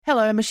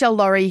Hello, Michelle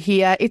Laurie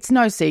here. It's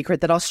no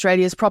secret that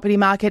Australia's property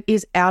market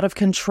is out of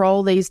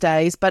control these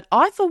days, but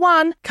I, for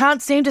one,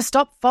 can't seem to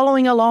stop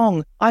following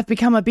along. I've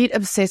become a bit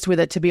obsessed with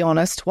it, to be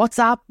honest. What's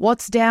up,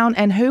 what's down,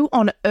 and who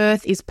on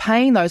earth is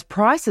paying those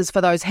prices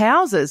for those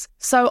houses?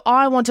 So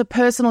I want to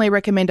personally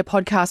recommend a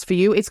podcast for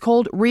you. It's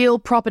called Real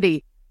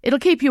Property. It'll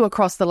keep you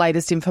across the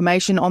latest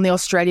information on the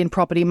Australian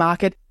property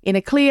market in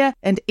a clear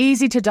and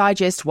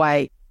easy-to-digest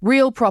way.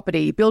 Real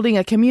Property, building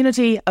a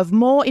community of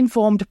more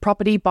informed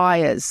property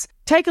buyers.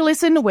 Take a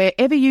listen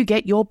wherever you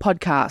get your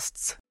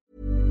podcasts.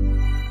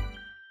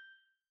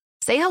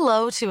 Say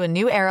hello to a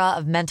new era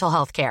of mental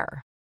health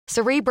care.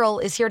 Cerebral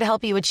is here to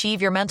help you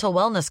achieve your mental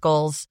wellness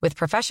goals with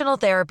professional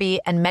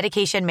therapy and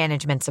medication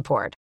management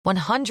support.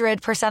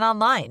 100%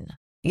 online.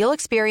 You'll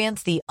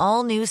experience the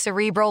all-new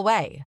Cerebral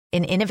Way,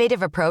 an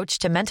innovative approach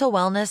to mental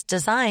wellness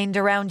designed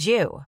around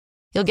you.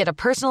 You'll get a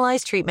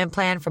personalized treatment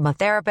plan from a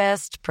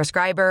therapist,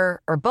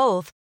 prescriber, or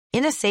both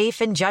in a safe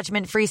and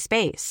judgment-free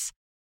space.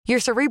 Your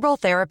Cerebral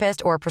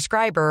therapist or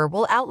prescriber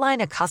will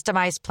outline a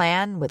customized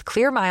plan with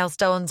clear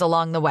milestones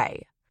along the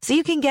way, so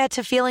you can get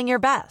to feeling your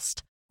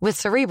best. With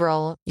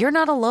Cerebral, you're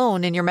not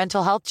alone in your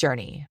mental health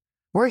journey.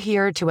 We're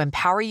here to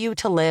empower you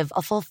to live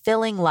a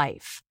fulfilling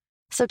life.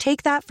 So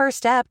take that first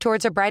step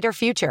towards a brighter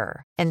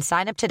future and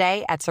sign up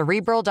today at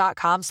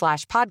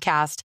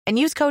Cerebral.com/podcast and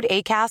use code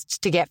ACAST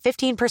to get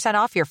 15%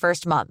 off your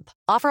first month.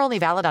 Offer only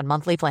valid on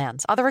monthly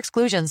plans. Other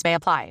exclusions may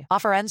apply.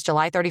 Offer ends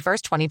July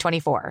 31st,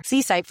 2024.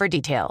 See site for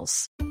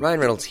details. Ryan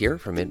Reynolds here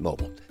from Mint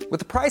Mobile. With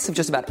the price of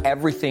just about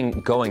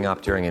everything going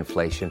up during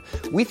inflation,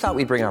 we thought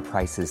we'd bring our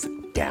prices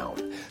down.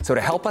 So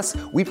to help us,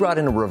 we brought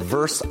in a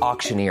reverse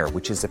auctioneer,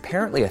 which is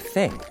apparently a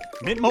thing.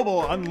 Mint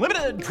Mobile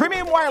Unlimited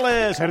Premium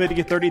Wireless. How to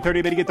get 30,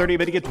 30, bit to get 30,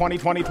 bit to get 20,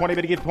 20, 20,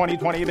 bit to get 20,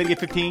 20, bit to get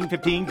 15,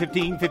 15,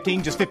 15,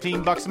 15, just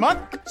 $15 a month?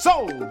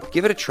 Sold!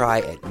 Give it a try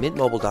at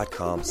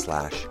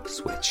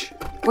mintmobile.com/switch.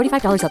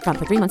 $45 up front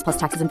for 3 months plus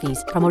taxes and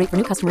fees. Promo rate for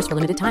new customers for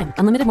limited time.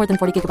 Unlimited more than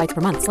 40 gigabytes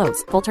per month.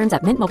 Slows full terms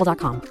at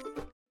mintmobile.com.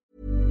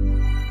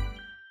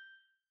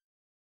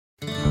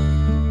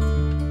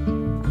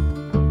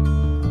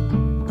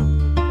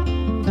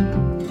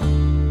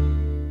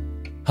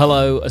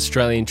 Hello,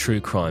 Australian true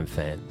crime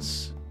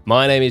fans.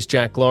 My name is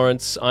Jack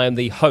Lawrence. I am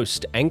the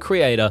host and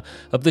creator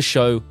of the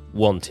show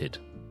Wanted.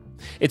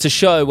 It's a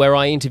show where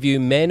I interview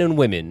men and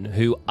women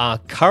who are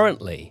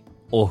currently,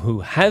 or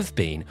who have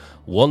been,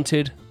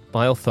 wanted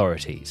by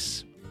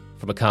authorities.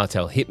 From a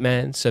cartel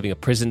hitman serving a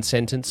prison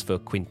sentence for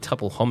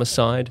quintuple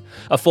homicide,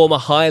 a former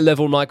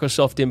high-level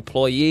Microsoft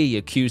employee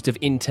accused of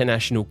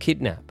international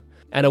kidnap,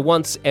 and a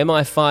once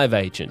MI5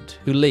 agent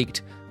who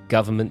leaked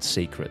government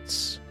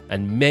secrets,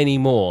 and many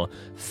more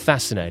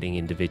fascinating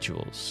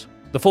individuals.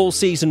 The full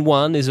Season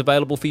 1 is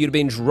available for you to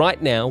binge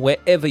right now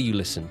wherever you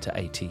listen to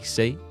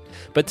ATC.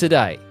 But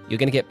today, you're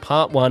going to get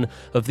part 1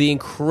 of the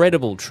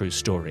incredible true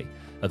story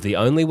of the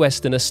only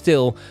Westerner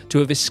still to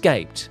have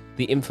escaped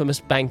the infamous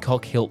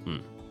Bangkok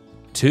Hilton,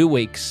 2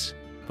 weeks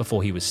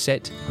before he was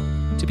set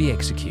to be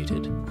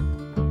executed.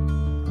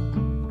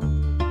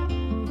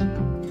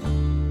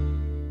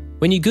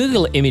 When you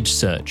Google image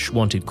search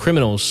wanted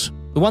criminals,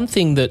 the one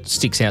thing that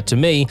sticks out to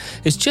me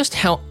is just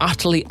how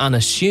utterly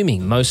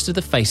unassuming most of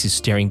the faces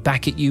staring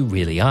back at you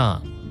really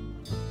are.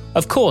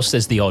 Of course,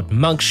 there's the odd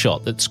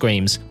mugshot that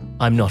screams,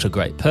 "I'm not a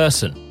great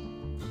person."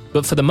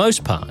 But for the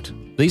most part,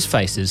 these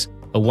faces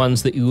are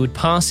ones that you would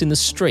pass in the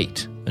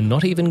street and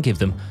not even give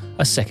them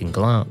a second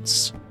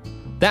glance.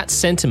 That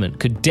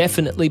sentiment could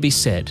definitely be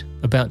said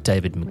about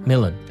David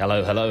McMillan.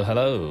 Hello, hello,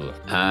 hello.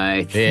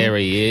 There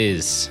he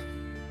is.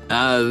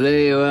 Oh, there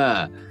you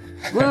are.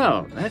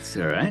 Well, that's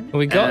all right.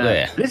 We got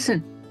there.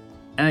 Listen,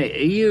 are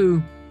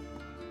you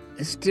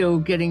still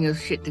getting your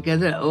shit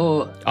together,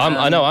 or?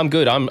 I know. I'm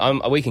good.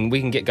 We can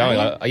get going.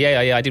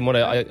 Yeah. I didn't want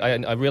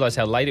to. I realised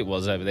how late it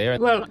was over there.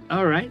 Well,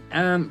 all right.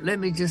 Let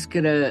me just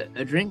get a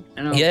drink,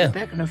 and I'll be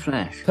back in a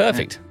flash.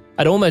 Perfect.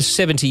 At almost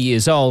 70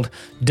 years old,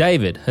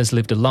 David has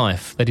lived a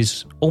life that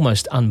is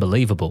almost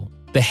unbelievable.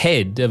 The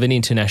head of an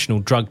international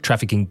drug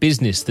trafficking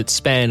business that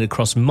spanned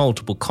across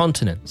multiple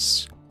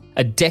continents.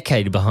 A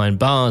decade behind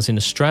bars in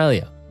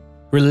Australia,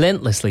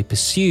 relentlessly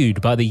pursued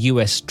by the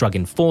US Drug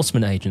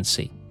Enforcement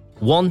Agency,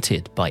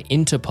 wanted by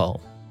Interpol.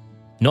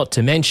 Not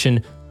to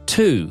mention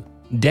 2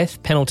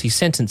 death penalty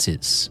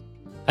sentences,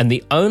 and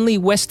the only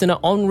Westerner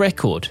on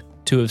record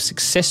to have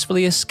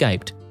successfully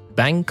escaped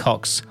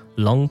Bangkok's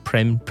Long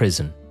Prem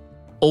prison,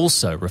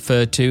 also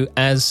referred to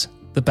as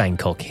the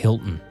Bangkok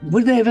Hilton.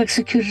 Would they have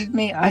executed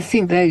me? I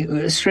think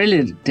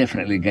Australia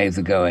definitely gave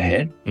the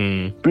go-ahead.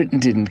 Britain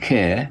didn't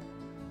care.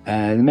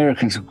 The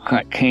Americans were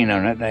quite keen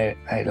on it. They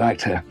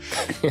liked a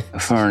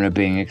foreigner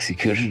being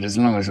executed as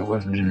long as it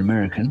wasn't an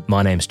American.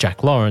 My name's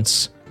Jack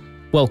Lawrence.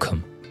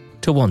 Welcome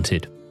to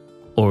Wanted.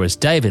 Or as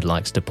David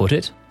likes to put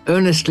it,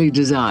 earnestly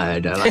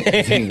desired, I like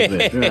to think of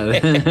it.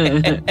 Rather.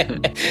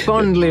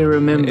 Fondly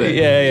remembered.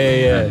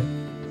 Yeah.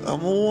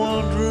 I'm a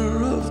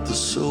wanderer of the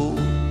soul.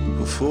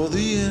 Before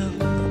the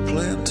end, I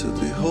plan to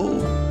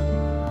behold.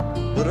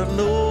 But I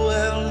know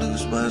I'll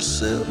lose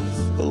myself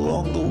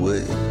along the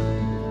way.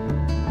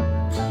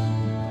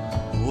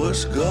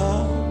 What's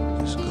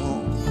gone is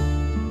gone.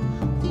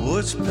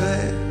 What's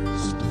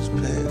past is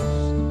past.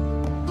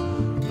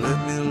 Let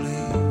me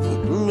leave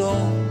what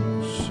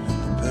belongs in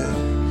the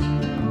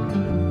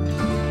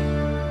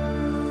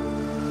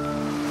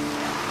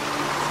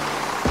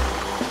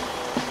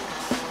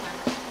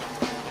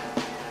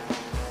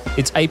past.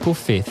 It's April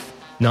 5th,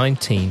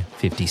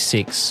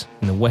 1956,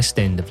 in the West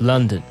End of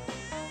London.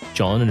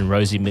 John and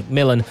Rosie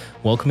McMillan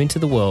welcome into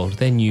the world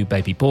their new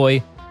baby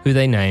boy, who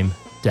they name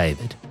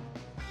David.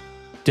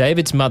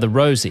 David's mother,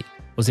 Rosie,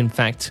 was in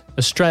fact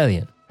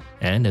Australian,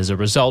 and as a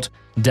result,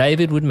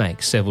 David would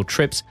make several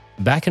trips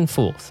back and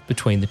forth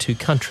between the two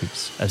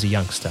countries as a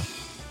youngster.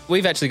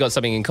 We've actually got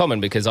something in common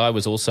because I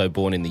was also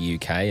born in the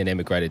UK and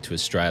emigrated to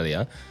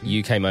Australia.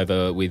 You came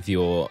over with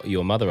your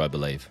mother, I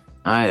believe.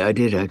 I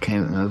did. I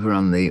came over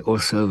on the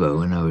Orsovo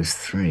when I was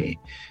 3.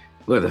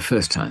 Well, the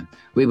first time.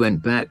 We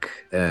went back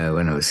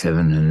when I was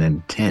 7 and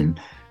then 10.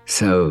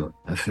 So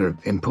I sort of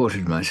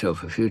imported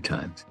myself a few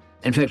times.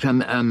 In fact,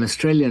 I'm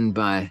Australian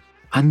I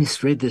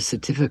misread the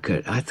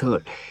certificate. I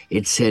thought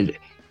it said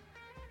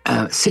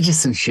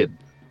citizenship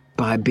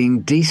by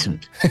being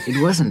decent. It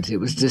wasn't. It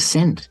was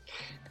descent.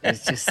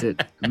 It's just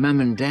that Mum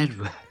and Dad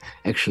were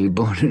actually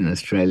born in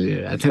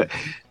Australia. I thought,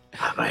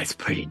 oh, well, it's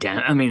pretty damn.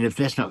 I mean, if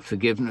that's not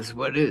forgiveness,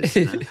 what is?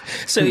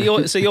 So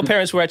your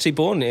parents were actually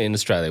born in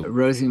Australia?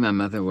 Rosie, my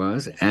mother,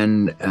 was,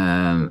 and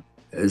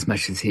as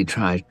much as he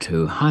tried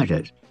to hide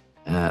it,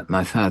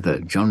 my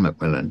father, John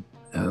McMillan,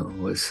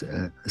 was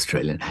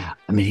Australian.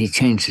 I mean, he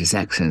changed his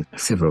accent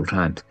several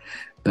times,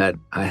 but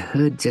I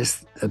heard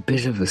just a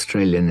bit of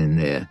Australian in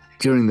there.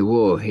 During the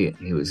war, he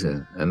was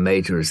a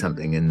major or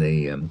something in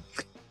the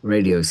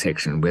radio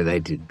section where they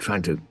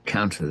trying to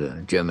counter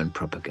the German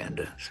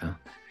propaganda. So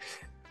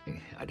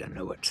I don't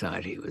know what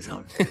side he was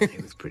on.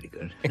 He was pretty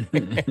good.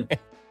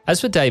 As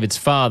for David's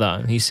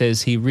father, he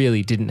says he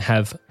really didn't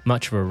have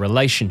much of a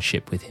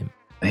relationship with him.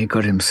 He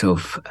got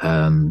himself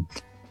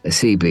a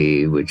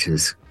CB, which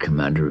is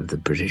commander of the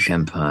British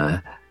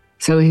Empire.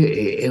 So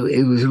he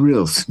was a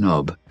real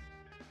snob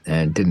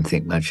and didn't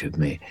think much of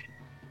me.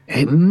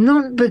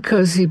 Not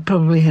because he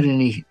probably had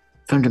any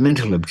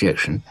fundamental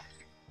objection.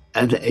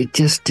 It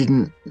just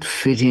didn't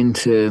fit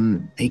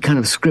into... He kind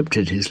of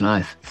scripted his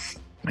life.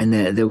 And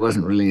there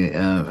wasn't really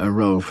a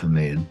role for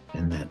me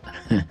in that.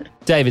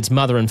 David's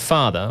mother and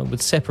father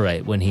would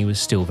separate when he was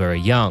still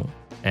very young,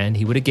 and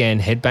he would again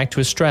head back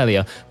to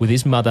Australia with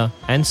his mother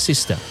and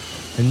sister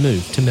and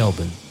move to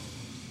Melbourne.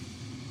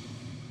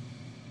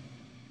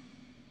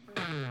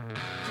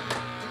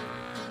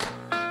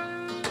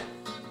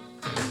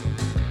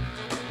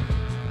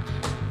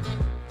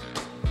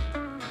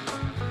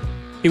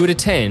 He would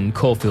attend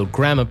Caulfield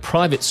Grammar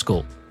Private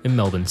School in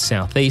Melbourne's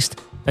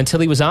southeast until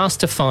he was asked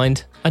to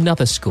find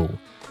another school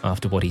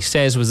after what he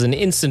says was an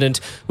incident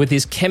with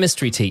his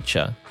chemistry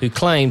teacher who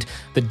claimed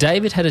that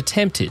David had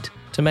attempted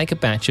to make a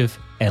batch of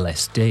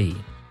LSD.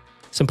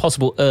 Some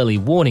possible early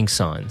warning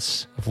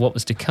signs of what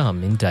was to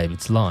come in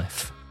David's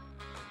life.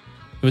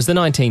 It was the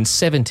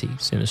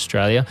 1970s in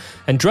Australia,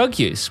 and drug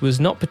use was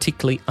not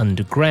particularly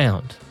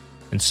underground,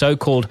 and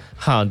so-called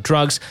hard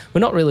drugs were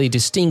not really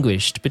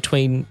distinguished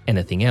between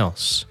anything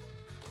else.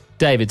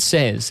 David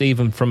says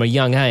even from a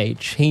young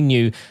age he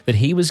knew that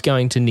he was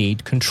going to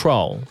need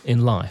control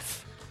in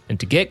life, and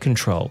to get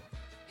control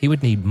he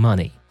would need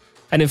money.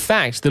 And in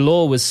fact the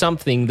law was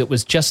something that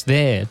was just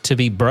there to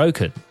be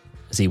broken,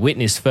 as he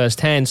witnessed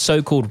firsthand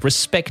so-called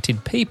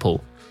respected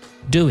people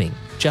doing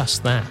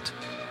just that.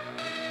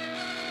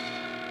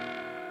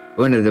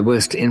 One of the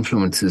worst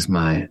influences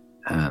my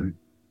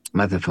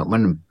mother felt,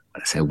 one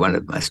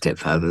of my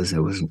stepfathers,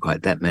 there wasn't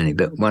quite that many,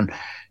 but one,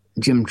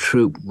 Jim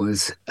Troop,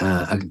 was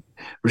a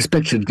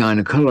respected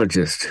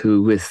gynecologist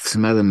who, with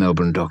some other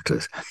Melbourne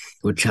doctors,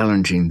 were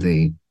challenging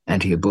the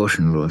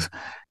anti-abortion laws.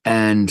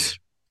 And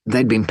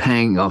they'd been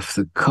paying off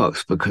the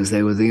cops because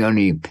they were the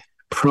only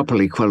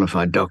properly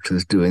qualified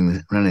doctors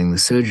running the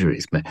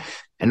surgeries.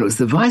 And it was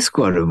the vice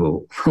squad of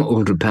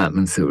all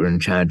departments that were in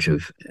charge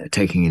of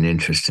taking an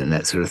interest in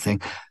that sort of thing.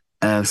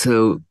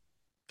 So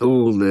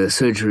all the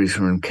surgeries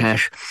were in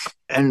cash.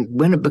 And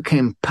when it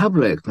became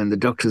public, when the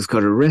doctors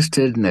got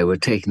arrested and they were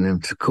taking them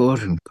to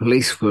court and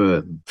police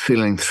were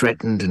feeling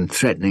threatened and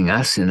threatening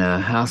us in our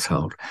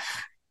household.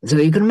 So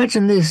you can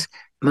imagine this.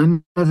 My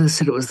mother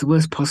said it was the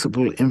worst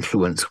possible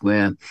influence,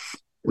 where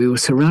we were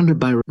surrounded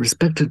by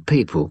respected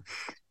people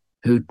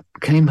who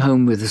came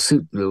home with a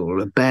suit or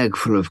a bag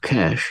full of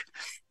cash.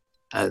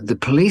 The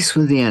police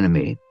were the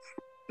enemy.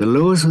 The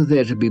laws were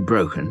there to be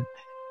broken.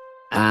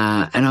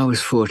 And I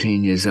was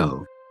 14 years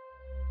old.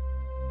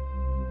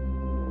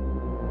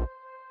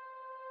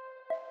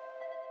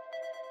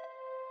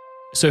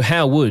 So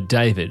how would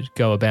David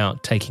go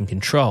about taking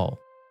control?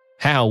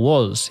 How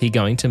was he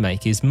going to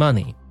make his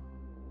money?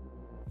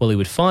 Well, he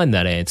would find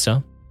that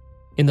answer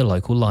in the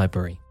local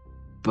library.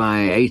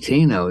 By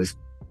 18, I was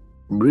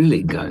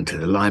really going to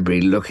the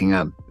library looking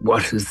up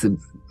what is the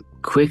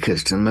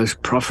quickest and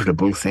most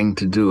profitable thing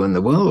to do in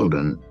the world.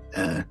 And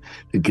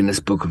the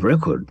Guinness Book of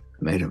Record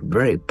made it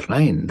very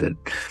plain that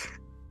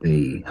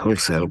the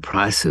wholesale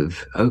price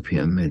of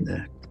opium in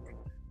the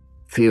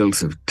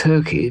fields of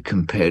Turkey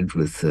compared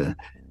with the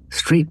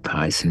street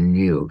price in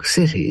New York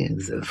City,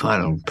 the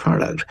final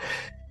product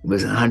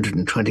was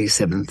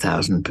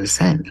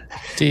 127,000%.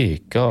 Dear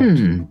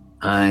God.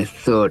 I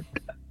thought,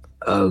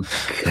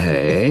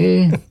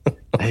 okay,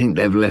 I think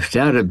they've left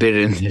out a bit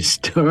in this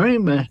story,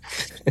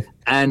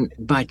 and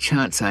by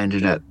chance I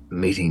ended up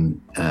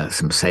meeting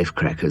some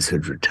safecrackers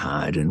who'd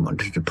retired and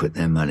wanted to put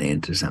their money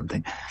into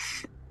something.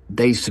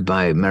 They used to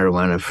buy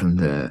marijuana from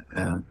the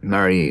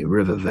Murray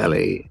River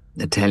Valley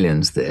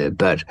Italians there,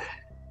 but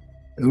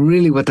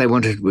really what they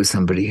wanted was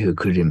somebody who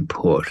could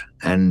import,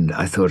 and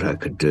I thought I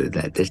could do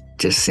that. It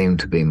just seemed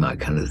to be my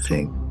kind of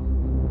thing.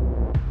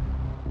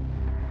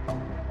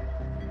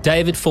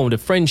 David formed a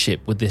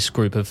friendship with this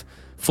group of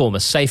former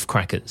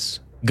safecrackers,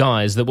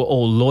 guys that were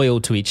all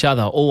loyal to each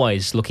other,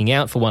 always looking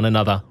out for one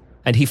another,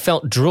 and he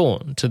felt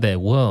drawn to their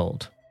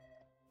world.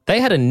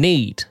 They had a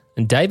need,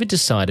 and David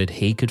decided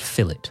he could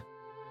fill it.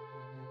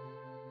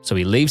 So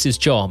he leaves his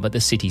job at the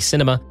city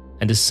cinema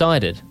and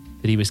decided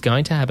that he was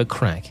going to have a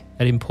crack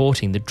at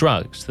importing the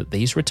drugs that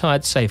these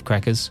retired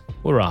safecrackers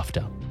were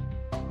after.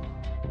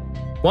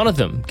 One of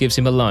them gives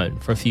him a loan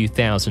for a few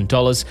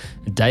 $1,000s,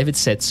 and David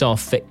sets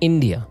off for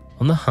India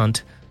on the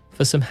hunt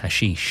for some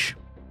hashish.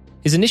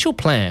 His initial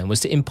plan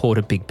was to import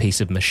a big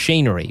piece of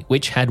machinery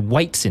which had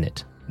weights in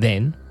it.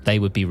 Then they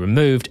would be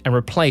removed and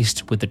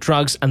replaced with the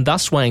drugs, and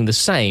thus weighing the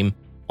same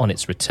on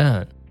its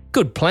return.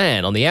 Good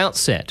plan on the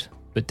outset,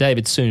 but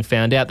David soon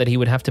found out that he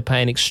would have to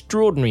pay an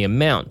extraordinary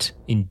amount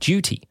in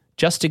duty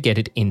just to get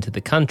it into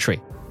the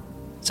country.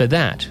 So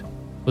that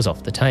was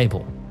off the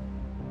table.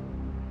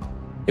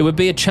 It would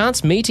be a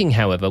chance meeting,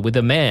 however, with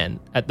a man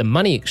at the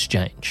money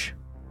exchange,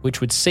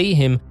 which would see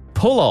him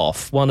pull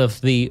off one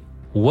of the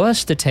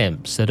worst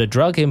attempts at a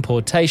drug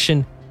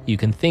importation you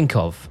can think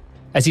of,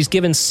 as he's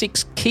given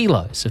 6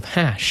 kilos of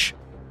hash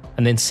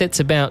and then sets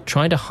about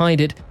trying to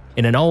hide it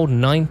in an old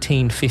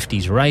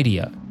 1950s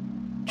radio,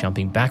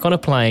 jumping back on a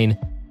plane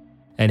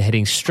and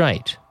heading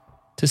straight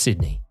to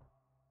Sydney.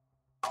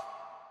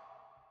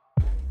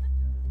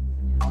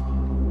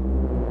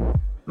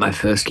 My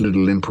first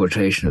little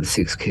importation of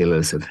 6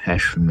 kilos of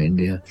hash from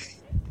India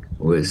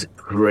was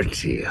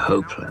pretty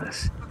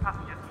hopeless.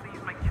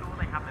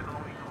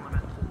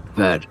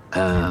 But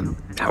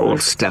all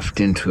stuffed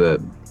into a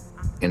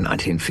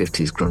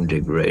 1950s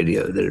Grundig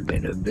radio that had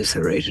been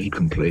eviscerated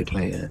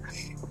completely. A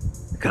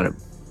kind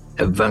of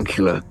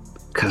avuncular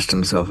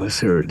customs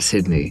officer at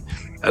Sydney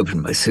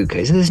opened my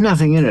suitcase. There's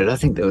nothing in it. I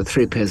think there were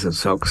 3 pairs of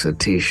socks, a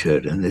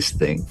T-shirt, and this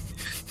thing.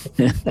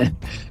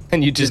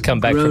 And you just come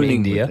back from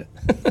India?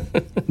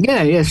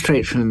 Yeah,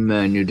 straight from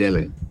New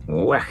Delhi.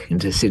 Whack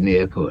into Sydney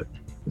Airport.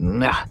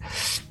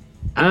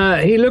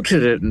 He looked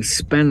at it and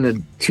spun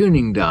the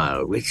tuning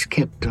dial, which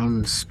kept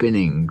on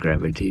spinning,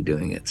 gravity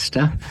doing its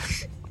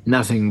stuff.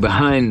 Nothing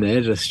behind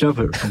there to stop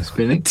it from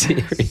spinning.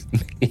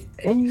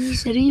 And he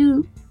said, "Are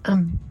you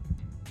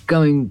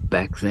going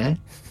back there?"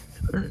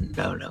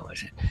 No, I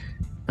said,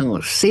 "Oh,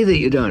 see that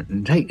you don't,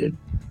 and take your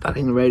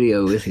fucking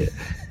radio with you."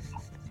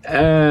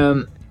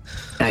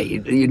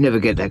 You'd never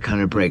get that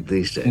kind of break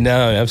these days.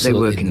 No, absolutely not. They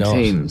work in not.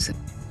 teams.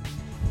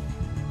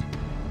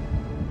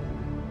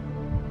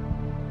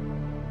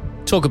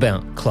 Talk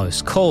about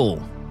close call.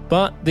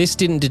 But this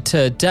didn't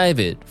deter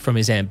David from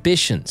his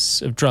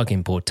ambitions of drug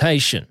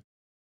importation.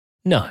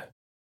 No,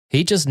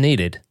 he just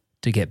needed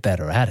to get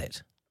better at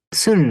it.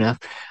 Soon enough,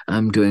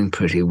 I'm doing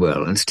pretty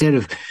well. Instead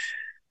of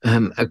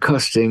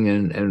accosting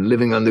and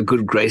living on the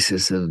good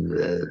graces of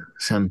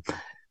some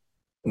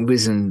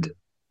wizened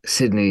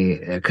Sydney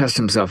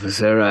customs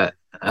officer,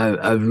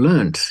 I've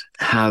learnt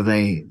how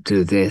they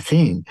do their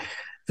thing,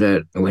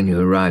 that when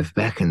you arrive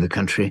back in the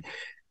country,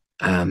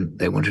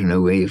 they want to know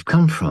where you've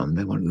come from.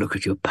 They want to look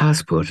at your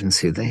passport and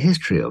see the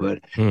history of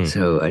it.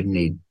 So I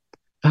need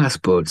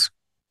passports,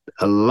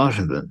 a lot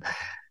of them.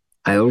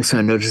 I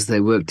also noticed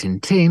they worked in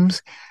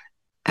teams,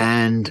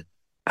 and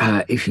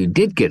if you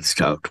did get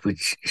stopped,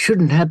 which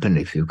shouldn't happen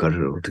if you've got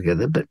it all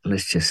together, but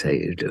let's just say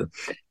you do,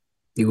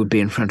 you would be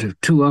in front of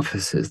 2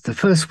 officers. The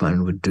first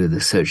one would do the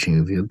searching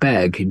of your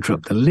bag. He'd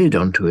drop the lid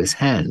onto his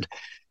hand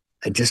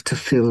just to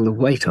feel the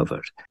weight of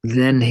it.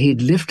 Then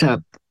he'd lift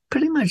up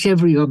pretty much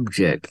every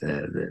object,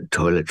 the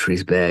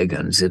toiletries bag,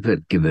 unzip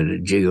it, give it a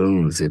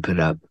jiggle, zip it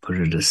up, put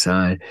it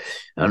aside,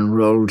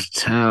 unrolled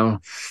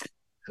towel,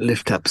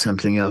 lift up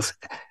something else.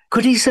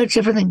 Could he search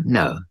everything?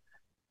 No.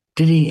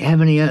 Did he have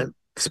any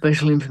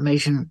special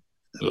information?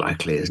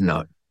 Likely as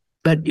not.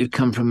 But you'd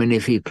come from an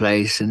iffy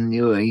place and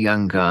you were a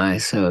young guy,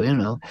 so,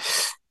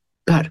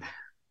 But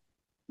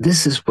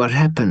this is what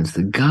happens.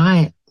 The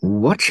guy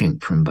watching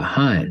from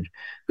behind,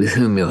 with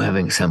whom you're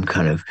having some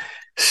kind of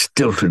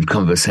stilted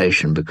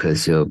conversation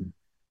because you're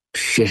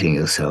shitting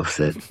yourself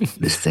that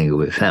this thing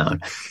will be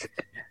found.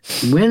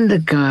 When the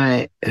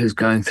guy who's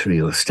going through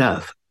your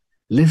stuff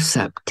lifts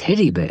up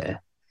Teddy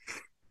Bear,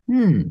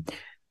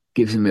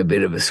 gives him a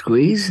bit of a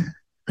squeeze,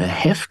 a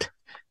heft,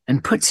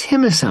 and puts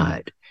him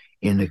aside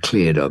in the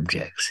cleared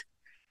objects.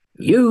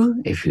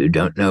 You, if you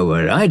don't know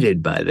what I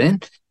did by then,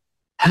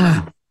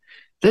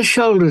 the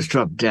shoulders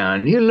drop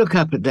down. You look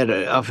up at that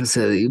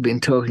officer that you've been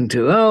talking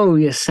to. Oh,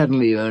 yes,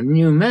 suddenly you're a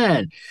new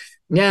man.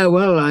 Yeah,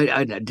 well,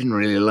 I didn't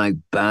really like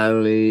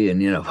Bali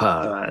and,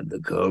 the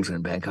girls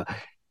in Bangkok.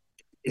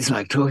 It's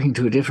like talking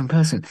to a different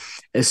person.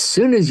 As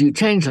soon as you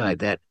change like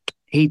that,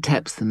 he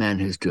taps the man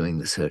who's doing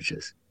the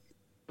searches.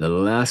 The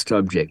last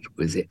object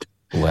was it.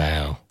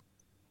 Wow.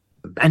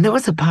 And that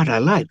was the part I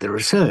liked, the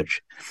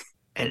research.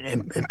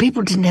 And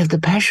people didn't have the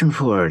passion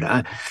for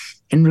it.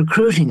 In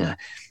recruiting,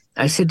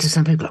 I said to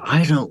some people,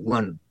 I don't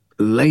want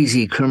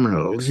lazy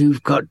criminals.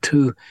 You've got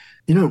to,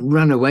 you don't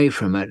run away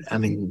from it. I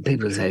mean,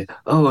 people say,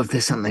 oh, if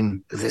there's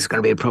going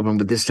to be a problem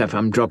with this stuff,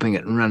 I'm dropping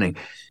it and running.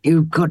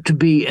 You've got to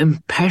be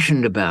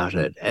impassioned about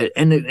it.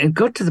 And it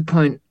got to the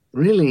point,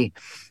 really,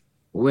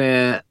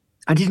 where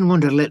I didn't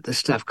want to let the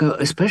stuff go,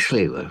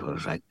 especially when it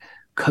was like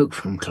coke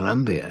from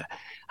Colombia.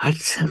 I'd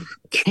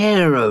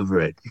care over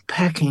it,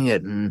 packing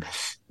it and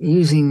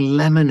using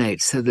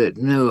laminate so that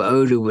no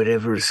odor would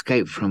ever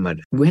escape from it.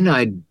 When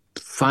I'd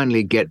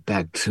finally get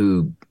back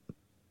to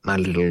my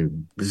little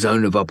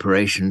zone of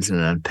operations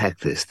and unpack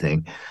this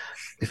thing,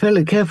 I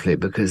fairly carefully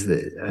because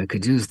I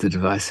could use the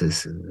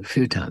devices a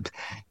few times.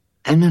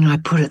 And then I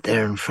put it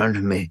there in front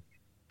of me.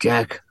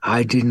 Jack,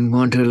 I didn't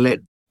want to let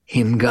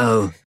him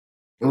go.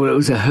 Well, it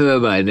was a her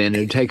by then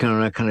who'd taken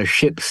on a kind of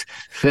ship's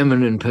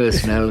feminine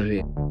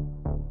personality.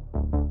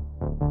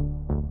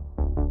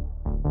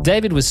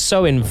 David was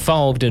so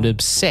involved and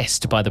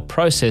obsessed by the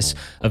process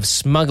of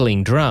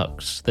smuggling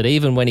drugs that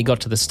even when he got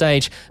to the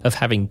stage of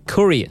having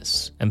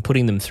couriers and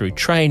putting them through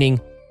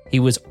training, he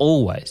was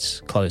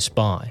always close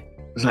by.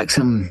 It was like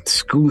some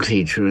school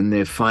teacher in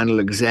their final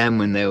exam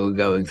when they were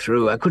going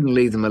through. I couldn't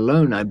leave them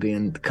alone. I'd be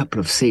in a couple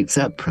of seats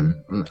up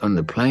on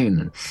the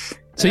plane.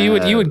 So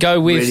you would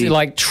go with really,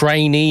 like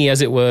trainee,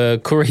 as it were,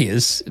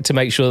 couriers to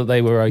make sure that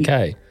they were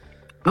okay.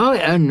 Oh,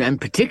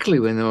 and particularly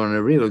when they were on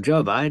a real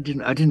job, I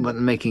didn't want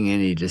them making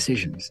any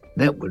decisions.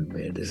 That would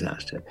be a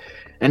disaster.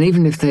 And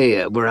even if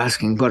they were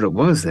asking what it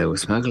was they were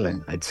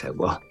smuggling, I'd say,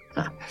 well,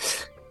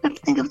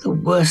 think of the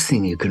worst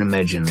thing you can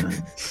imagine.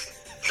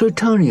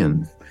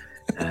 Plutonium.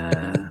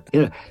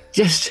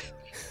 Just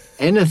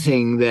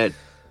anything that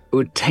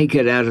would take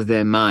it out of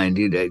their mind.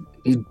 You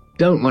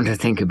don't want to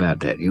think about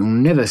that. You'll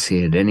never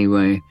see it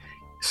anyway.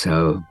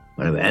 So,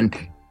 whatever. And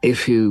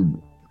if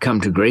you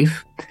come to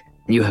grief,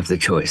 you have the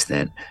choice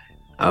then.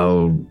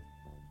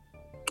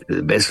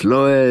 The best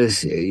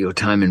lawyers, your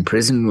time in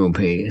prison will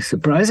be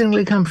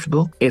surprisingly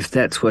comfortable if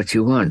that's what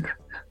you want.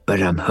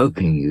 But I'm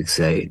hoping you'd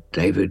say,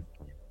 David,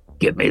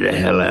 get me the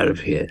hell out of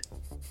here.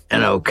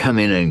 And I'll come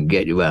in and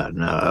get you out,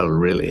 and I'll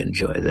really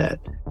enjoy that.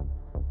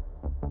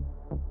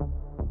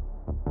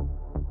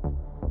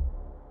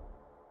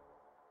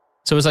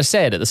 So as I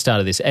said at the start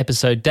of this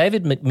episode,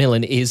 David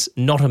McMillan is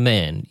not a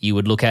man you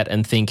would look at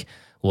and think,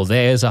 well,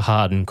 there's a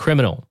hardened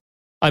criminal.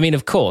 I mean,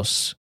 of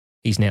course,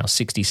 he's now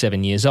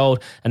 67 years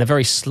old and a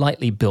very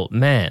slightly built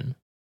man.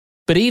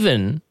 But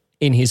even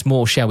in his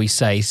more, shall we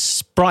say,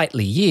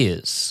 sprightly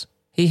years,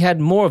 he had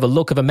more of a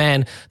look of a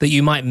man that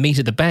you might meet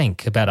at the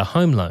bank about a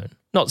home loan,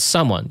 not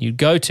someone you'd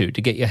go to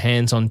get your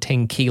hands on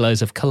 10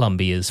 kilos of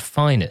Colombia's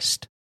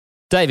finest.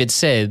 David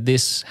said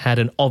this had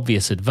an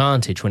obvious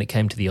advantage when it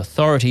came to the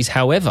authorities.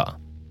 However,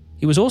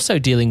 he was also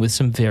dealing with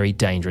some very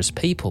dangerous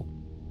people.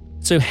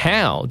 So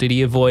how did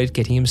he avoid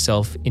getting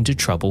himself into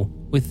trouble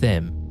with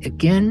them?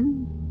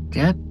 Again,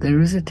 Jack, there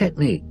is a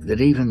technique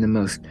that even the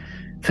most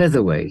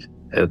featherweight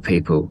of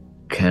people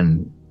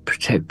can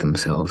protect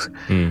themselves.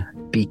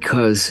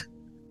 Because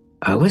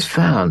I always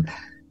found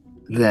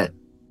that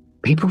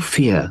people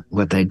fear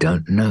what they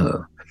don't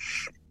know.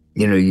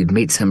 You'd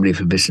meet somebody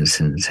for business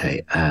and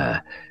say,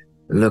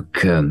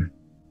 look,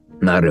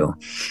 Mario,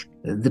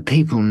 the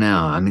people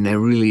now, I mean, they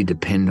really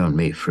depend on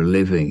me for a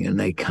living, and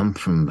they come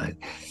from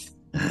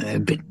a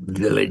bit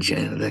village.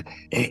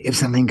 If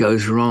something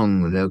goes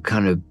wrong,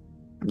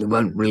 they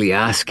won't really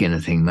ask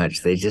anything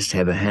much. They just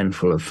have a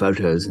handful of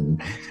photos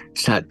and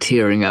start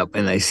tearing up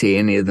when they see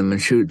any of them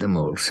and shoot them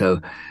all. So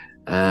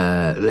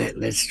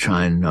let's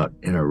try and not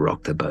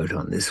rock the boat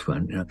on this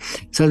one.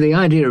 So the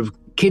idea of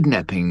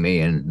kidnapping me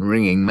and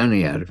wringing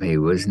money out of me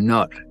was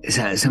not,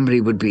 somebody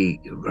would be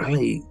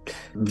really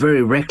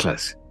very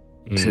reckless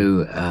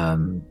to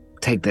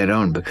take that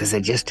on, because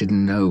they just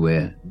didn't know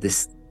where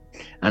this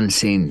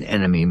unseen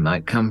enemy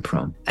might come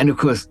from. And of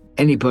course,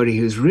 anybody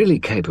who's really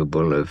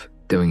capable of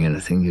doing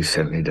anything, you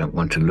certainly don't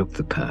want to look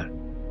the part.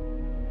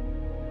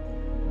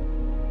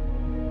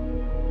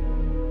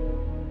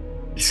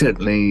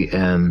 Certainly,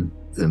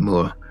 the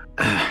more,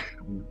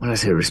 when I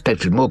say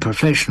respected, more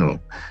professional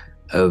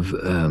of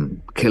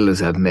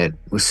killers I've met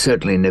was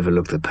certainly never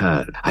looked the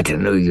part. I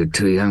don't know, you're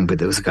too young, but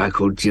there was a guy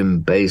called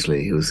Jim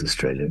Baisley. He was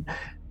Australian.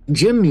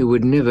 Jim, you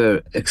would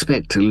never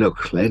expect to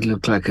look. They'd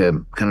look like a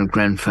kind of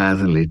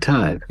grandfatherly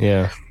type.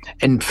 Yeah.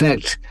 In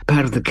fact,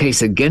 part of the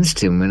case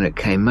against him when it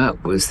came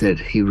up was that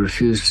he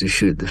refused to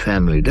shoot the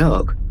family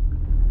dog.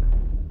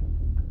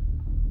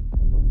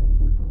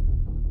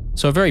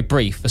 So a very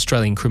brief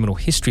Australian criminal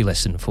history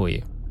lesson for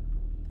you.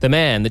 The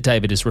man that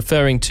David is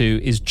referring to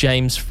is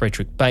James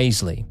Frederick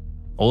Baisley.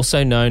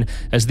 also known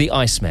as the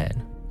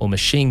Iceman or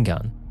machine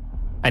gun,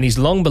 and he's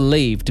long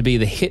believed to be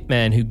the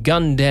hitman who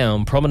gunned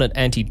down prominent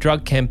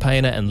anti-drug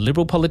campaigner and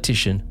Liberal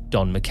politician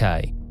Don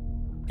McKay.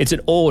 It's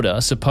an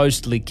order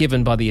supposedly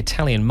given by the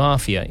Italian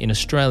mafia in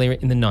Australia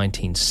in the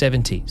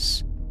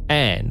 1970s,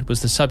 and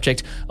was the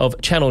subject of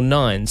Channel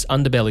 9's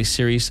Underbelly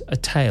series A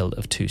Tale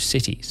of Two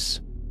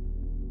Cities.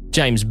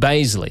 James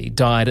Bazley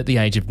died at the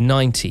age of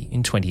 90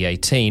 in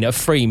 2018, a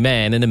free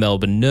man in a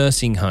Melbourne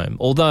nursing home,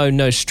 although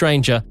no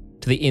stranger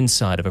to the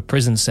inside of a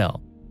prison cell.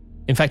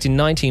 In fact, in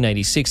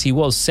 1986, he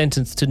was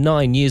sentenced to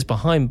 9 years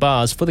behind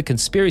bars for the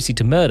conspiracy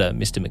to murder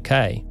Mr.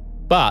 McKay,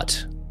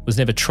 but was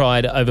never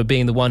tried over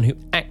being the one who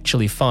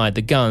actually fired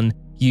the gun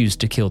used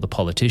to kill the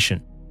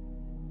politician.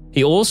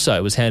 He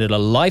also was handed a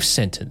life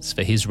sentence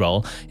for his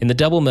role in the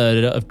double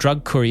murder of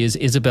drug couriers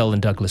Isabel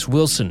and Douglas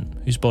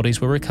Wilson, whose bodies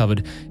were recovered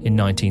in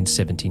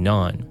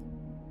 1979.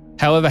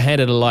 However,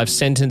 handed a life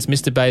sentence,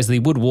 Mr.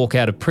 Bazley would walk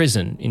out of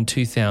prison in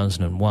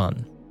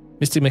 2001.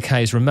 Mr.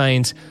 McKay's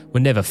remains were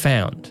never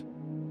found.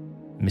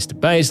 Mr.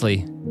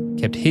 Bazley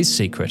kept his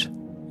secret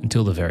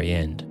until the very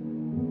end.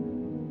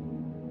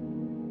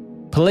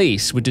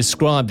 Police would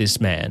describe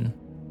this man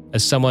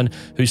as someone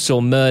who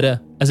saw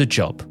murder as a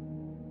job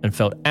and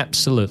felt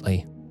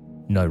absolutely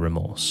no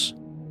remorse.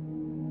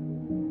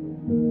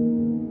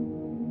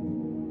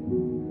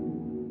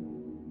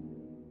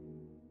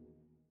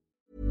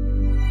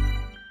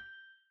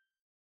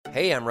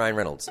 Hey, I'm Ryan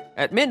Reynolds.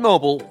 At Mint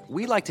Mobile,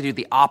 we like to do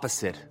the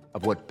opposite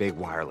of what Big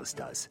Wireless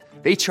does.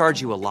 They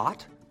charge you a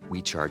lot,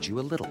 we charge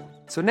you a little.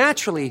 So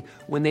naturally,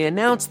 when they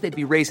announced they'd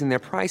be raising their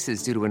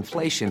prices due to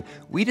inflation,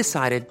 we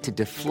decided to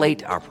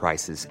deflate our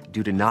prices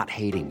due to not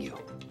hating you.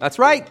 That's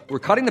right. We're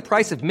cutting the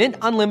price of Mint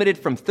Unlimited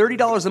from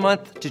 $30 a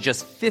month to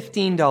just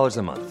 $15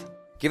 a month.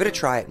 Give it a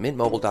try at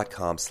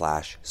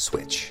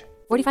mintmobile.com/switch.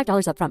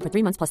 $45 up front for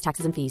 3 months plus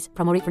taxes and fees.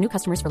 Promo rate for new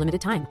customers for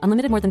limited time.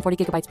 Unlimited more than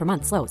 40 gigabytes per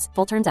month. Slows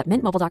full terms at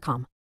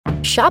mintmobile.com.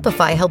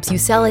 Shopify helps you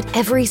sell at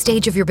every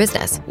stage of your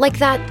business. Like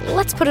that,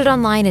 let's put it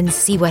online and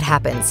see what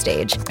happens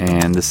stage.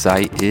 And the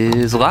site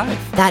is live.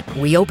 That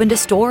we opened a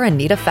store and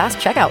need a fast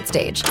checkout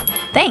stage.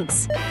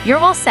 Thanks. You're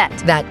all set.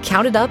 That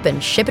count it up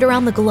and ship it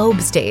around the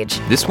globe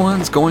stage. This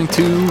one's going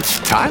to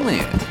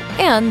Thailand.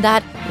 And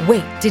that,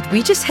 wait, did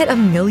we just hit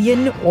 1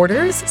 million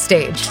orders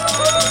stage?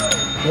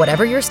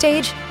 Whatever your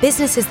stage,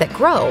 businesses that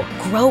grow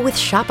with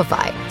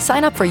Shopify.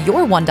 Sign up for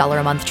your $1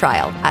 a month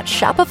trial at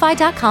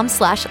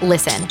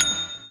shopify.com/listen.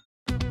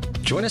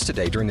 Join us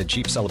today during the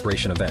Jeep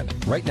Celebration event.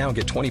 Right now,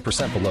 get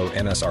 20% below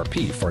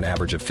MSRP for an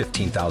average of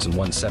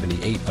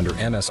 $15,178 under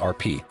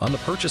MSRP on the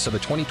purchase of a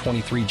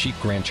 2023 Jeep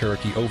Grand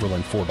Cherokee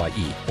Overland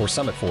 4xE or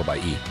Summit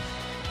 4xE.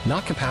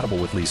 Not compatible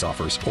with lease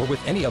offers or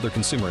with any other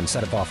consumer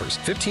incentive offers.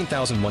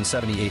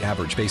 $15,178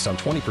 average based on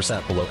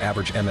 20% below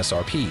average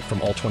MSRP from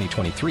all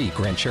 2023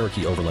 Grand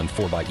Cherokee Overland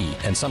 4xE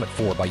and Summit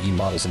 4xE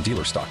models in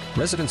dealer stock.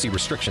 Residency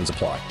restrictions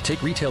apply.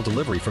 Take retail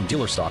delivery from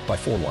dealer stock by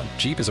 4/1.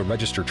 Jeep is a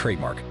registered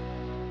trademark.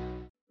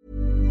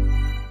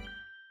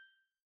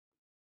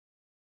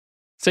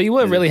 So you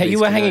were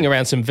hanging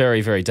around some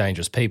very, very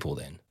dangerous people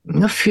then.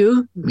 A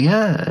few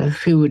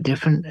were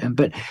different,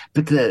 but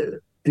the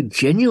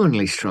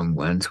genuinely strong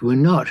ones were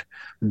not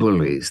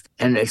bullies,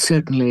 and it's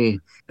certainly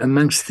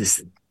amongst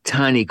this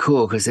tiny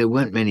core, because there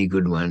weren't many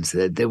good ones.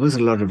 There was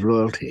a lot of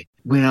loyalty.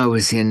 When I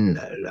was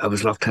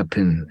locked up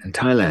in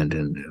Thailand,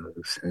 and it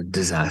was a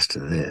disaster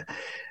there.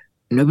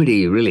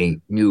 Nobody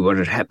really knew what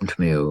had happened to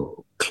me,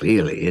 or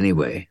clearly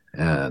anyway.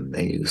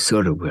 They knew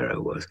sort of where I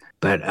was.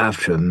 But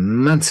after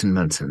months and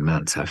months and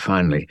months, I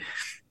finally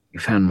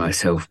found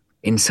myself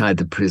inside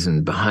the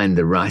prison, behind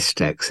the rice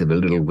stacks of a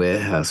little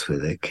warehouse where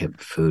they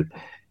kept food,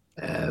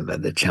 by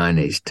the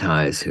Chinese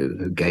Thais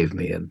who gave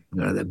me a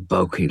rather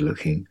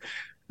bulky-looking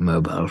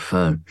mobile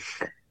phone.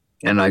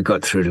 And I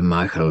got through to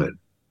Michael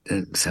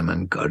at some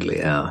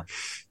ungodly hour,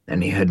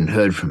 and he hadn't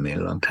heard from me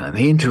in a long time.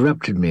 He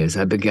interrupted me as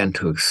I began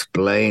to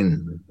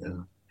explain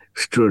the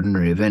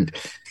extraordinary event.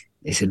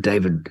 He said,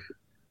 "David,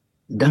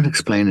 don't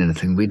explain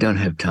anything. We don't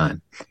have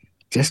time.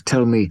 Just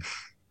tell me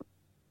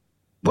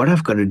what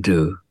I've got to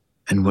do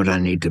and what I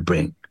need to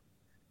bring."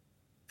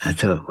 I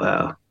thought,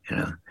 wow,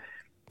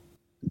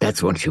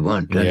 that's what you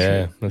want, don't you?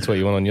 Yeah, that's what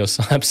you want on your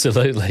side.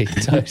 Absolutely,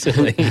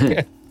 totally.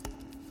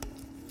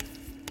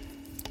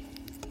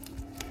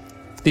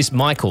 This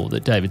Michael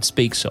that David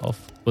speaks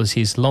of was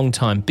his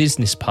longtime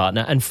business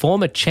partner and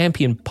former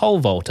champion pole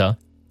vaulter,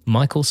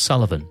 Michael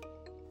Sullivan.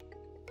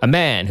 A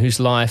man whose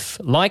life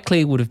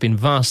likely would have been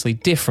vastly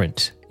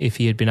different if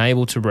he had been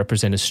able to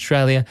represent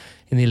Australia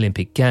in the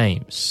Olympic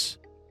Games.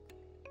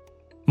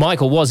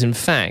 Michael was, in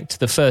fact,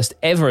 the first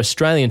ever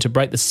Australian to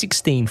break the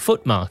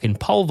 16-foot mark in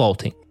pole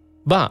vaulting,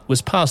 but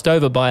was passed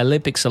over by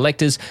Olympic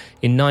selectors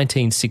in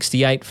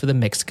 1968 for the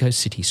Mexico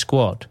City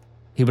squad.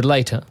 He would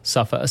later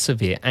suffer a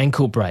severe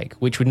ankle break,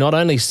 which would not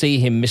only see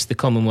him miss the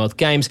Commonwealth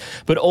Games,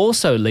 but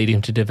also lead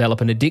him to develop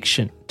an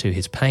addiction to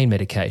his pain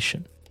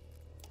medication,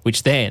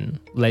 which then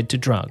led to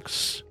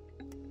drugs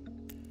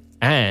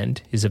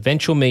and his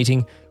eventual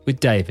meeting with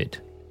David.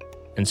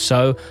 And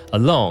so a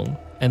long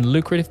and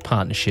lucrative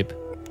partnership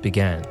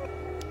began.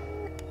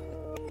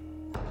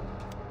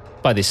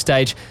 By this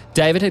stage,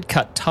 David had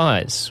cut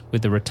ties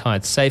with the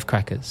retired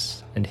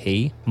safecrackers, and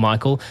he,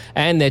 Michael,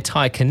 and their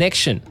Thai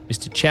connection,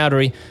 Mr.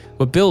 Chowdhury,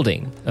 were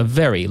building a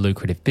very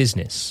lucrative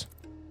business.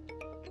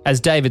 As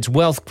David's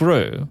wealth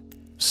grew,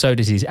 so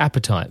did his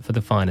appetite for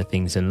the finer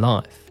things in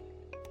life.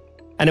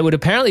 And it would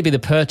apparently be the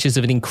purchase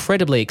of an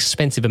incredibly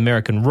expensive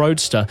American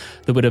roadster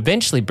that would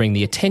eventually bring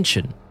the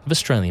attention of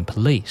Australian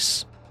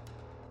police.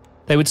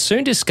 They would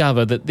soon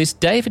discover that this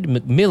David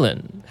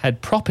McMillan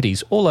had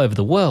properties all over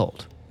the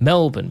world: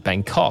 Melbourne,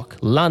 Bangkok,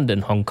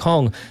 London, Hong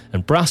Kong,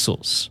 and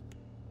Brussels,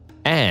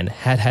 and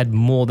had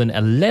more than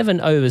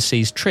 11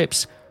 overseas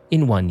trips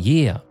in 1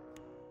 year.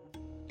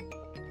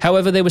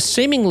 However, there was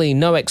seemingly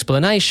no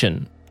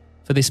explanation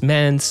for this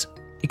man's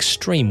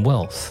extreme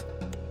wealth.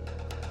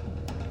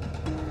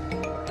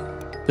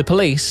 The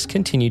police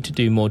continued to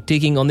do more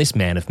digging on this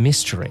man of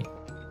mystery,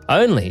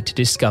 only to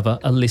discover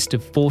a list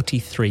of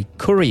 43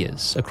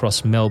 couriers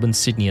across Melbourne,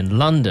 Sydney and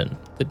London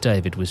that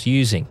David was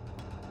using.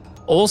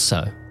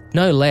 Also,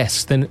 no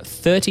less than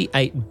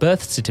 38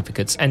 birth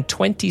certificates and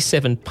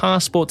 27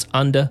 passports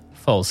under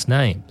false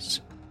names.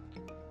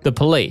 The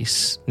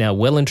police now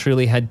well and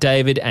truly had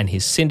David and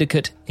his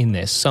syndicate in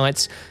their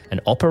sights,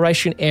 and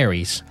Operation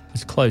Aries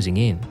was closing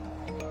in.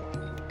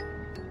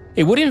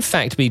 It would in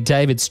fact be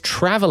David's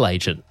travel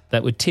agent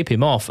that would tip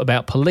him off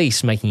about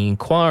police making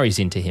inquiries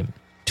into him.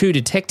 2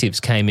 detectives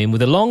came in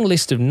with a long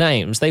list of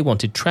names they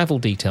wanted travel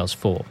details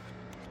for.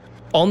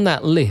 On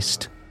that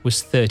list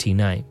was 30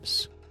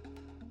 names,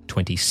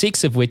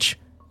 26 of which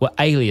were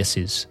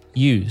aliases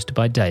used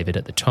by David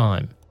at the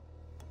time.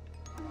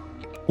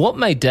 What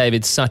made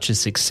David such a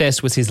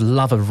success was his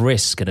love of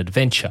risk and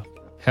adventure.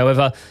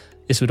 However,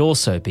 this would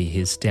also be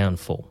his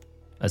downfall,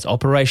 as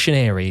Operation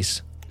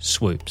Aries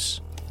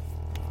swoops.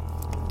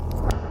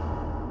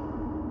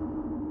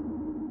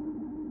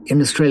 In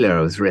Australia,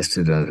 I was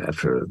arrested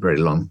after a very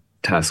long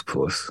task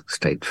force,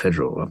 state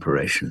federal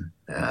operation.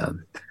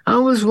 I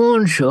was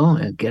warned,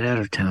 sure, get out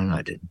of town.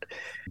 I didn't.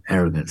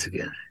 Arrogance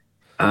again.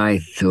 I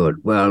thought,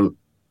 well,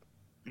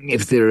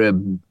 if they're a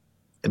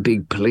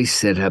big police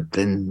setup,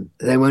 then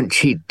they won't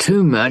cheat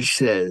too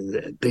much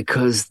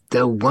because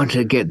they'll want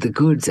to get the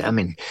goods. I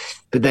mean,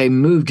 but they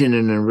moved in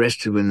and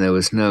arrested when there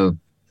was no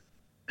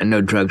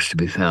drugs to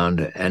be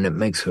found, and it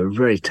makes for a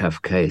very tough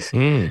case.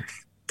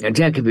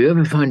 Jack, if you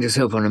ever find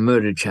yourself on a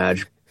murder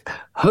charge,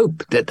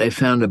 hope that they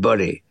found a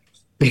body,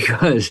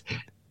 because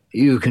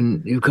you've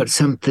got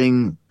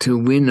something to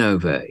win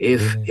over.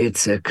 If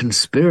it's a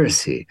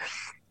conspiracy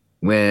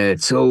where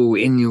it's all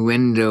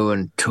innuendo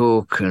and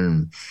talk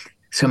and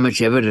so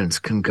much evidence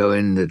can go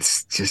in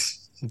that's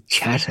just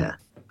chatter.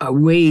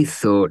 We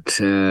thought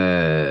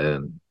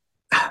there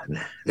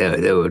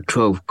were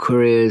 12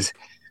 couriers.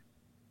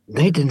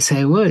 They didn't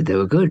say a word. They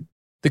were good.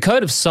 The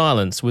code of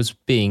silence was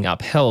being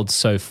upheld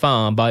so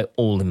far by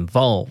all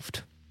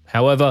involved.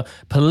 However,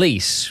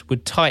 police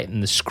would tighten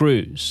the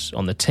screws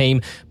on the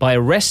team by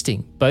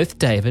arresting both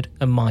David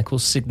and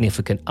Michael's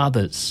significant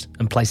others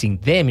and placing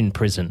them in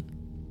prison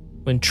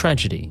when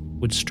tragedy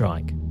would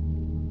strike.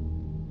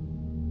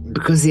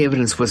 Because the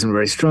evidence wasn't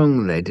very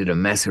strong, they did a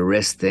mass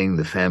arrest thing.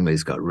 The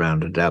families got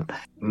rounded up.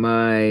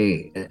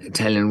 My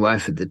Italian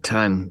wife at the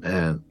time,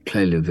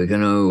 Clelia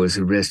Vigano, was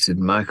arrested.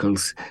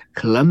 Michael's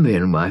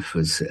Colombian wife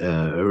was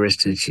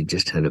arrested. She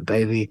just had a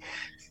baby.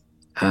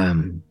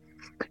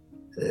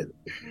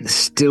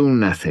 Still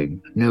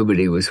nothing.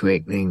 Nobody was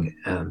awakening.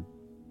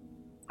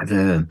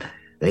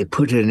 They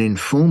put an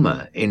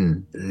informer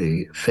in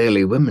the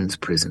Fairley Women's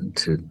Prison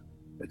to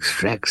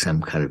extract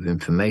some kind of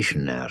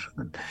information out of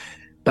them.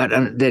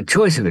 But their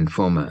choice of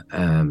informer,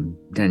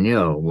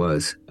 Danielle,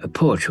 was a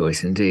poor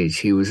choice indeed.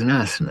 She was an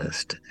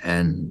arsonist,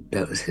 and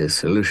that was her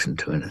solution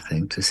to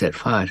anything, to set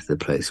fire to the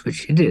place, which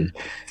she did,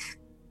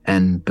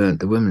 and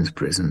burnt the women's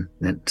prison,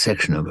 that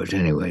section of it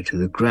anyway, to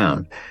the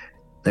ground.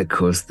 That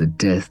caused the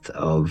death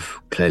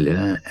of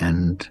Clelia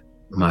and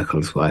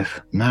Michael's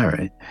wife,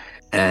 Mary.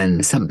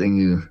 And something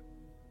you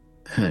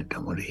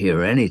don't want to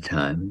hear any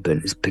time, but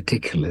it's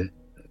particularly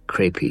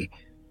creepy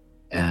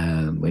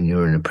when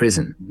you're in a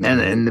prison.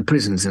 And the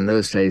prisons in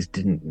those days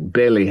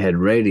barely had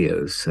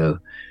radios, so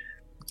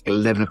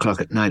 11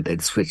 o'clock at night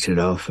they'd switch it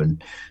off,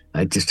 and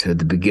I just heard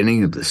the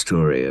beginning of the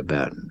story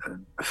about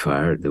a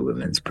fire at the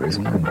women's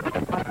prison. Sir,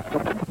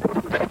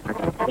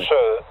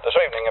 this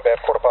evening about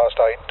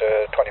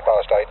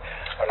 8:20,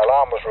 an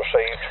alarm was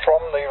received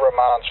from the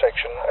remand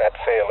section at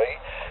Fairley.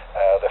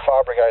 The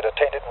fire brigade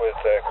attended with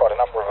quite a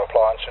number of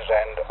appliances,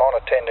 and on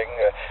attending,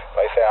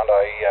 they found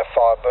a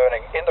fire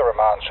burning in the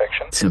remand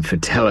section. Some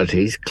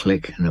fatalities,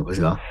 click, and it was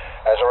off.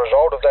 As a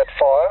result of that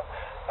fire,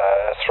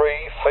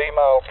 3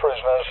 female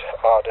prisoners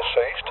are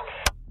deceased.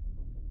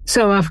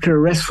 So after a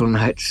restful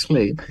night's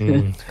sleep,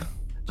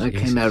 I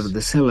came out of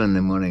the cell in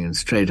the morning and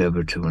straight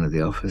over to one of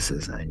the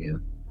officers I knew.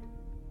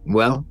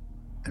 Well,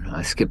 and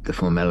I skipped the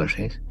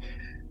formalities.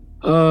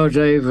 Oh,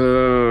 Dave,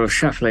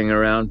 shuffling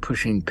around,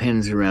 pushing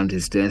pens around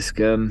his desk.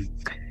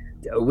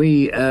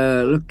 We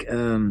look,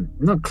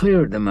 not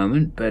clear at the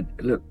moment, but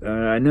look,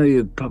 I know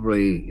you're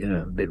probably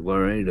a bit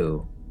worried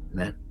or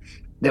that.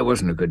 That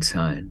wasn't a good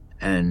sign.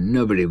 and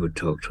nobody would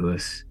talk to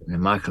us.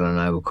 And Michael and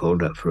I were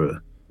called up for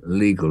a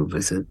legal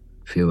visit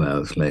a few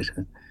hours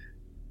later.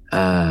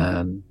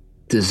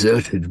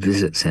 Deserted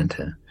visit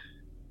centre.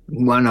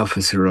 One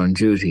officer on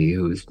duty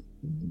who was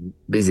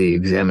busy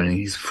examining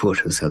his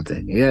foot or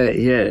something.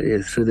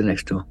 Yeah, through the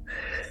next door.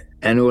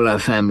 And all our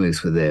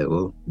families were there,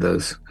 well,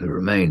 those who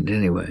remained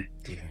anyway.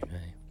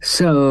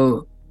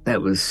 So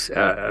that was,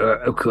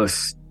 of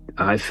course,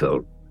 I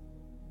felt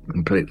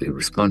completely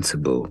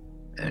responsible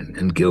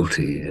and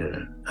guilty.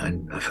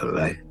 I felt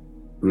like,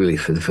 really,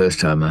 for the first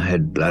time, I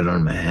had blood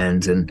on my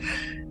hands, and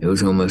it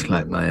was almost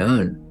like my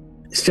own.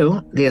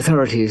 Still, the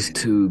authorities,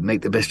 to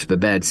make the best of a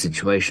bad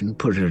situation,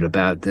 put it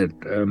about that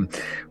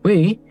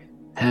we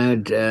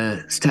had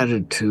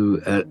started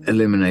to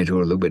eliminate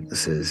all the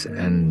witnesses.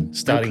 And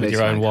starting with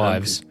your own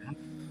wives.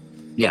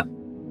 Yeah.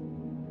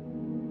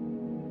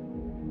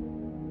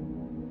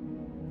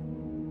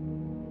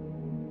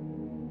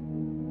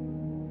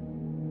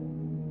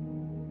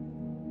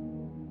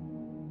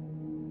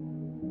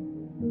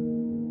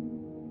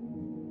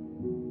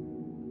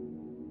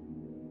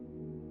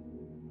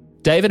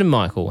 David and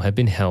Michael had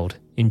been held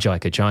in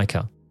Jyka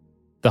Jyka,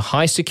 the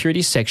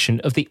high-security section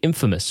of the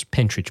infamous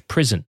Pentridge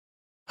Prison,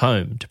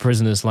 home to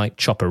prisoners like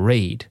Chopper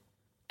Read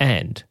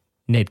and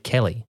Ned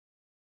Kelly.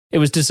 It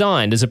was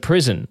designed as a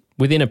prison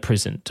within a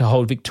prison to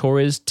hold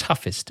Victoria's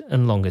toughest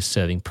and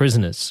longest-serving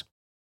prisoners.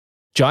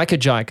 Jyka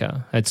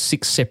Jyka had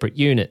 6 separate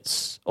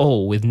units,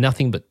 all with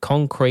nothing but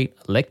concrete,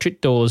 electric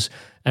doors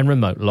and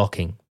remote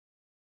locking.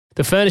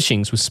 The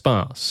furnishings were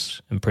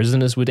sparse, and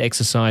prisoners would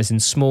exercise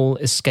in small,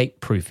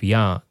 escape-proof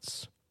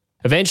yards.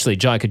 Eventually,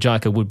 Jyka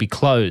Jyka would be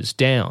closed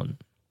down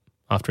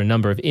after a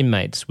number of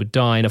inmates would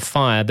die in a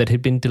fire that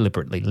had been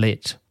deliberately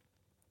lit.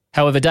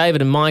 However,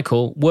 David and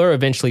Michael were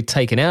eventually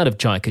taken out of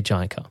Jyka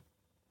Jyka,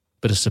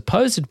 but a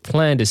supposed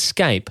planned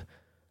escape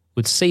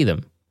would see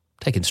them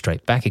taken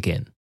straight back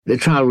again. The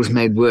trial was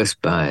made worse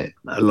by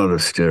a lot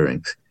of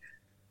stirrings,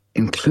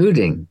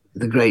 including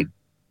the great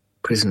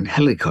prison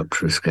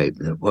helicopter escape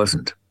that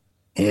wasn't.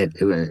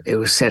 It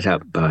was set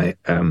up by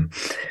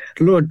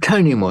Lord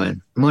Tony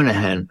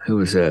Moynihan, who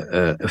was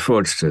a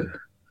fraudster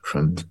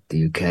from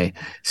the UK,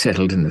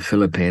 settled in the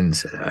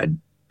Philippines. I'd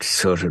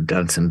sort of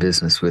done some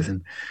business with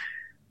him.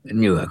 I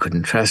knew I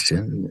couldn't trust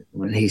him.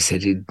 When he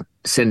said he'd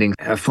sending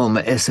a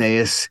former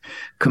SAS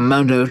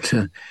commando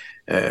to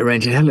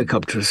arrange a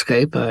helicopter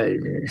escape, I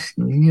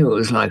knew it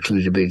was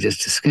likely to be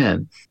just a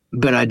scam.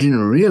 But I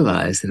didn't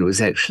realize that it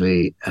was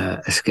actually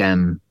a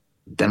scam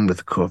done with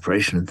the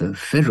cooperation of the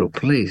federal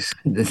police.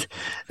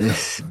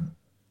 This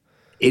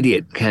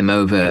idiot came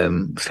over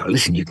and said,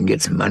 listen, you can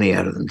get some money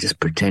out of them. Just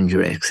pretend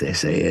you're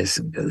ex-SAS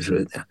and go through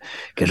it.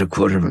 Get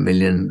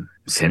 $250,000,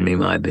 send me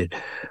my bit,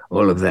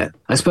 all of that.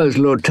 I suppose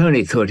Lord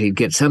Tony thought he'd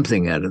get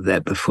something out of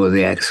that before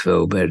the axe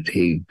fell, but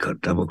he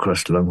got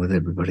double-crossed along with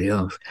everybody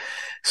else.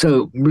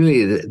 So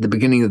really, the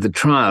beginning of the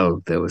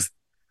trial, there was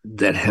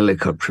that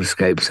helicopter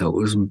escape, so it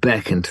was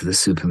back into the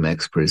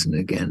Supermax prison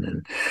again.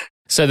 And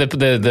so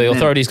the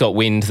authorities got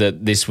wind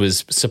that this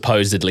was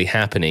supposedly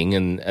happening,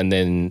 and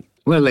then...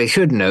 Well, they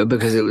should know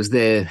because it was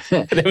their...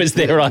 It was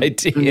their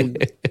idea.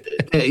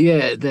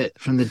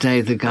 From the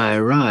day the guy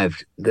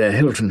arrived. The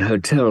Hilton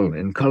Hotel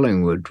in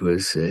Collingwood,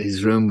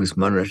 his room was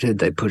monitored.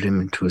 They put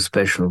him into a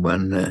special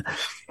one.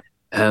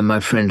 My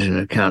friend and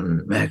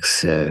accountant,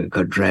 Max,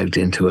 got dragged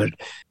into it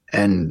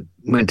and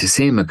went to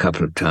see him a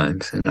couple of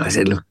times. And I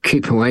said, look,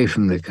 keep away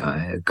from the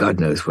guy. God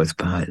knows what's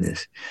behind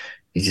this.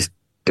 You just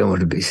don't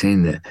want to be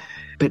seen there.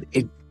 But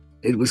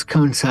it was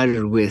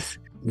coincided with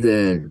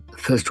the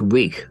first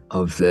week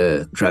of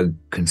the drug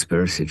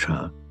conspiracy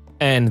trial.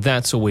 And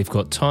that's all we've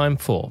got time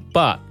for.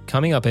 But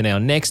coming up in our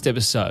next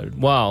episode,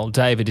 while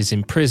David is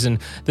in prison,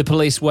 the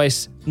police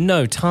waste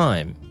no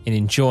time in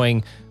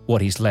enjoying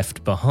what he's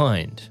left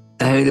behind.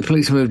 The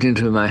police moved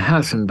into my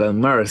house in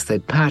Beaumaris. They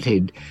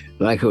partied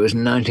like it was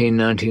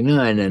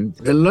 1999, and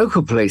the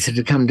local police had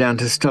to come down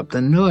to stop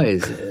the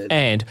noise.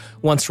 And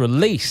once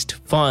released,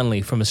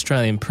 finally, from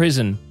Australian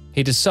prison,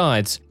 he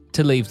decides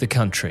to leave the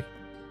country.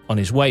 On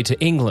his way to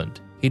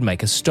England, he'd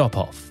make a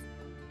stop-off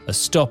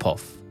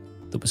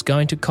that was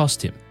going to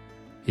cost him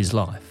his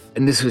life.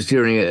 And this was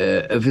during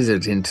a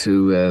visit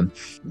into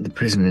the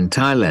prison in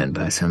Thailand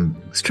by some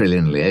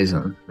Australian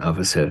liaison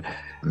officer,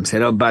 and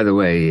said, oh, by the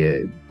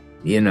way,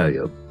 you know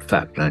you're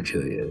fucked, aren't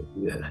you?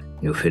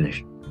 You're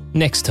finished.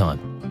 Next time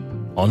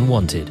on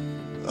Wanted.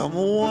 I'm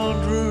a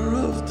wanderer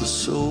of the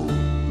soul.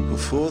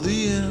 Before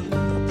the end,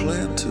 I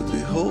plan to be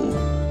whole.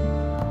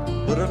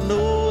 But I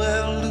know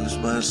I'll lose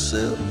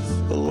myself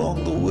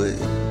along the way.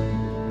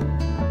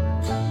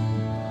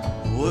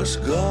 What's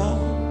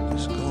gone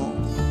is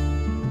gone.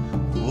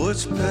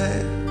 What's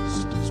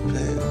past is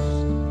past.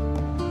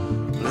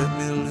 Let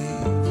me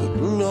leave what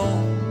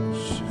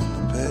belongs in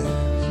the past.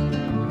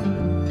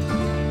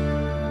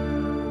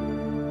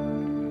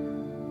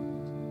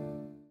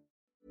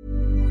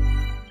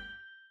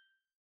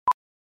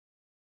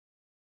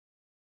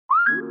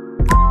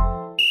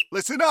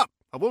 Listen up.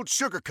 I won't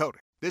sugarcoat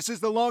it. This is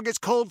the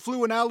longest cold,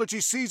 flu, and allergy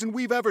season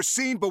we've ever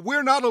seen, but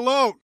we're not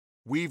alone.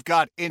 we've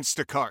got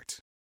Instacart.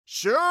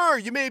 Sure,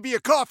 you may be a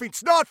coughing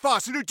snot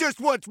faucet who just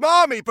wants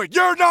mommy, but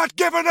you're not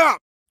giving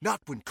up!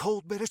 Not when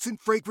cold medicine,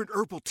 fragrant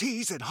herbal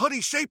teas, and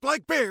honey shaped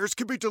like bears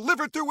can be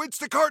delivered through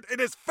Instacart in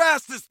as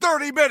fast as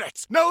 30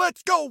 minutes. Now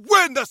let's go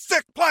win the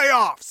sick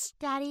playoffs!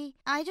 Daddy,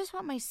 I just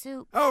want my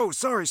soup. Oh,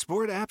 sorry,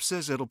 Sport. App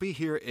says it'll be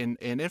here in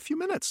a few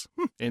minutes.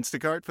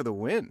 Instacart for the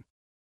win.